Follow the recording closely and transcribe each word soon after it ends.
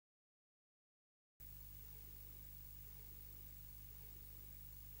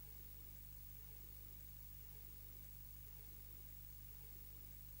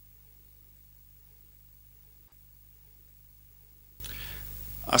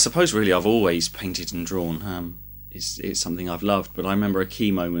I suppose really I've always painted and drawn. It's something I've loved, but I remember a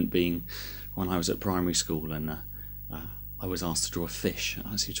key moment being when I was at primary school and I was asked to draw a fish.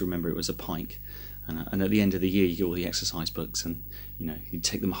 I seem to remember it was a pike. And at the end of the year you get all the exercise books and you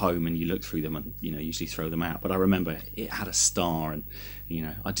take them home and you look through them and usually throw them out. But I remember it had a star and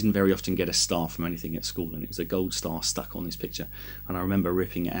I didn't very often get a star from anything at school, and it was a gold star stuck on this picture. And I remember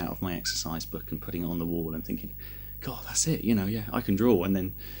ripping it out of my exercise book and putting it on the wall and thinking, God, that's it, yeah, I can draw. And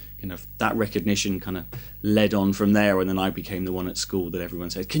then that recognition kind of led on from there, and then I became the one at school that everyone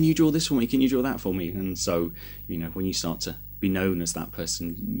said, can you draw this for me, can you draw that for me? And so when you start to be known as that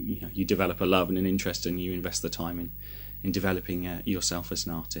person, you develop a love and an interest, and you invest the time in developing yourself as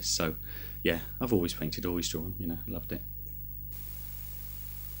an artist. So yeah, I've always painted, always drawn, loved it.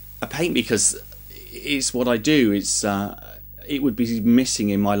 I paint because it's what I do. It would be missing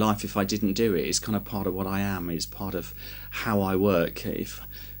in my life if I didn't do it. It's kind of part of what I am. It's part of how I work. If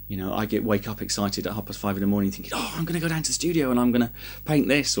I wake up excited at 5:30 in the morning thinking, oh, I'm going to go down to the studio and I'm going to paint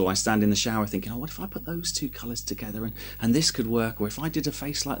this, or I stand in the shower thinking, oh, what if I put those two colours together and this could work, or if I did a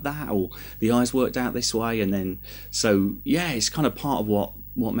face like that, or the eyes worked out this way. And then, so yeah, it's kind of part of what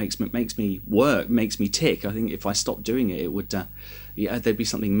makes me work, makes me tick. I think if I stopped doing it, it would, there'd be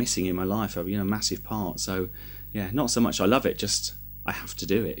something missing in my life, a massive part. So yeah, not so much I love it, just I have to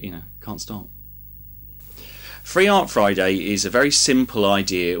do it, can't stop. Free Art Friday is a very simple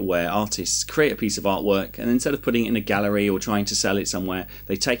idea where artists create a piece of artwork, and instead of putting it in a gallery or trying to sell it somewhere,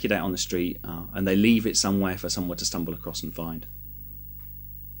 they take it out on the street and they leave it somewhere for someone to stumble across and find.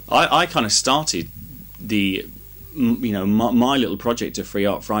 I kind of started my little project of Free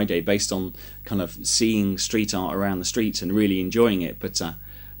Art Friday based on kind of seeing street art around the streets and really enjoying it, but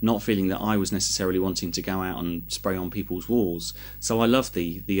not feeling that I was necessarily wanting to go out and spray on people's walls. So I love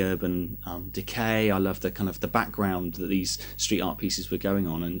the urban decay. I love the kind of the background that these street art pieces were going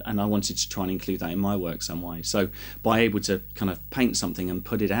on, and I wanted to try and include that in my work some way. So by able to kind of paint something and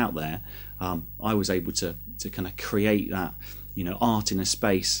put it out there, I was able to kind of create that art in a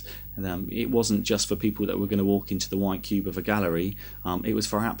space. It wasn't just for people that were going to walk into the white cube of a gallery. It was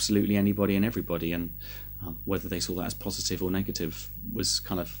for absolutely anybody and everybody, and whether they saw that as positive or negative was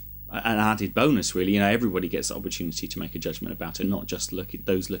kind of an added bonus, really. Everybody gets the opportunity to make a judgment about it, not just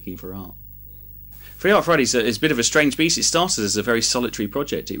those looking for art. Free Art Friday is a bit of a strange beast. It started as a very solitary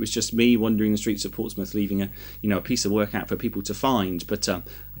project. It was just me wandering the streets of Portsmouth, leaving a piece of work out for people to find. But I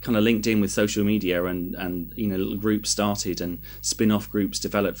kind of linked in with social media, and little groups started and spin-off groups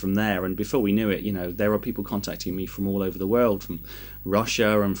developed from there. And before we knew it, there were people contacting me from all over the world, from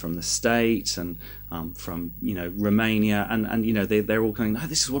Russia and from the States and from Romania, and they're all going, oh,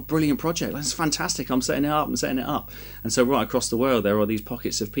 this is a brilliant project, this is fantastic, I'm setting it up. And so right across the world there are these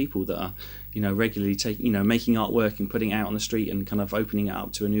pockets of people that are regularly making artwork and putting it out on the street and kind of opening it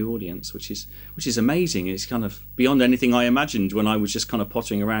up to a new audience, which is amazing. It's kind of beyond anything I imagined when I was just kind of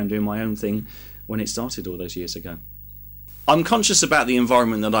pottering around doing my own thing when it started all those years ago. I'm conscious about the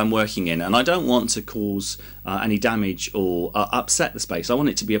environment that I'm working in, and I don't want to cause any damage or upset the space. I want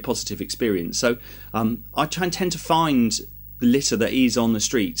it to be a positive experience. So I tend to find the litter that is on the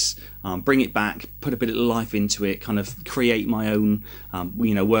streets, bring it back, put a bit of life into it, kind of create my own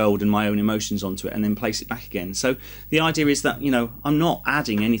world and my own emotions onto it, and then place it back again. So the idea is that I'm not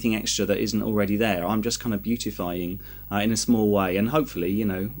adding anything extra that isn't already there. I'm just kind of beautifying in a small way, and hopefully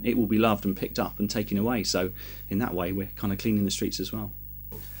it will be loved and picked up and taken away. So in that way we're kind of cleaning the streets as well.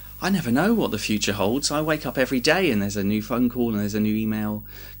 I never know what the future holds. I wake up every day and there's a new phone call and there's a new email,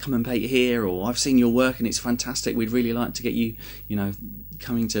 come and paint here, or I've seen your work and it's fantastic, we'd really like to get you,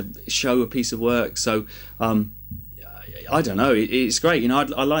 coming to show a piece of work. So I don't know, it's great.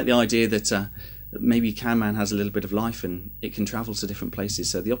 I like the idea that maybe Can-Man has a little bit of life and it can travel to different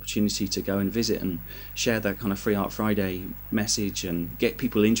places. So the opportunity to go and visit and share that kind of Free Art Friday message and get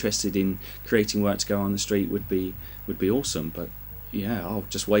people interested in creating work to go on the street would be awesome. But yeah, I'll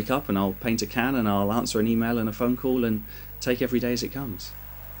just wake up and I'll paint a can and I'll answer an email and a phone call and take every day as it comes.